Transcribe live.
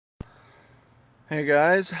Hey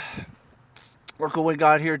guys, look what we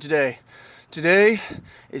got here today. Today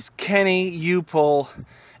is Kenny U-Pull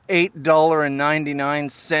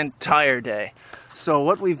 $8.99 tire day. So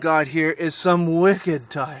what we've got here is some wicked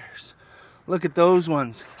tires. Look at those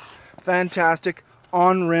ones. Fantastic,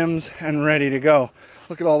 on rims and ready to go.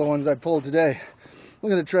 Look at all the ones I pulled today.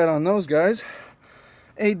 Look at the tread on those guys.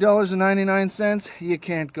 $8.99, you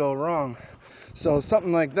can't go wrong. So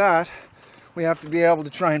something like that, we have to be able to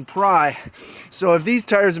try and pry. So if these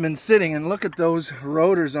tires have been sitting, and look at those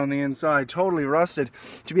rotors on the inside, totally rusted,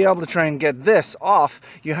 to be able to try and get this off,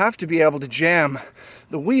 you have to be able to jam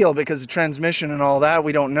the wheel, because the transmission and all that,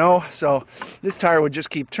 we don't know. So this tire would just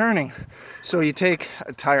keep turning. So you take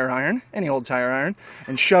a tire iron, any old tire iron,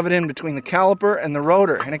 and shove it in between the caliper and the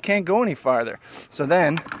rotor, and it can't go any farther. So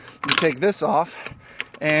then you take this off,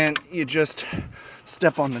 and you just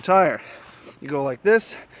step on the tire. You go like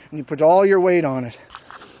this, and you put all your weight on it.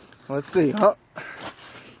 Let's see. Oh,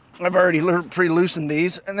 I've already pre-loosened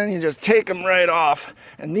these, and then you just take them right off.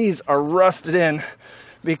 And these are rusted in,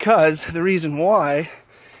 because the reason why,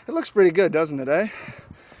 it looks pretty good, doesn't it, eh?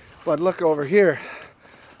 But look over here.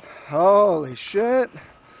 Holy shit.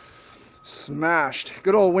 Smashed.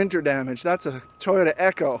 Good old winter damage. That's a Toyota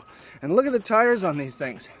Echo. And look at the tires on these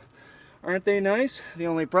things. Aren't they nice? The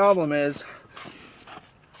only problem is,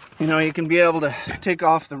 you know, you can be able to take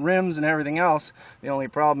off the rims and everything else. The only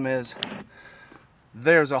problem is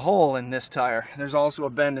there's a hole in this tire. There's also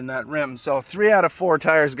a bend in that rim. So 3 out of 4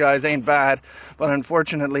 tires, guys, ain't bad. But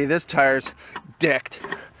unfortunately, this tire's dicked.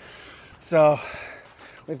 So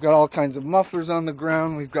we've got all kinds of mufflers on the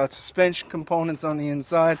ground. We've got suspension components on the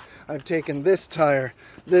inside. I've taken this tire,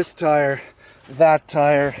 that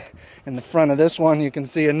tire. In the front of this one, you can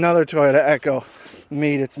see another Toyota Echo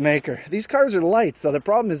meet its maker. These cars are light, so the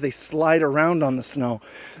problem is they slide around on the snow.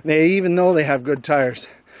 Even though they have good tires.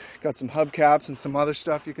 Got some hubcaps and some other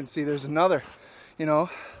stuff. You can see there's another,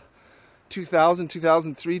 2000,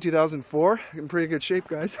 2003, 2004. In pretty good shape,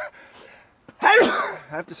 guys. I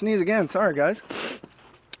have to sneeze again. Sorry, guys.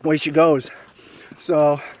 Away she goes.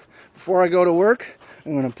 So, before I go to work,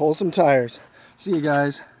 I'm going to pull some tires. See you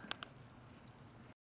guys.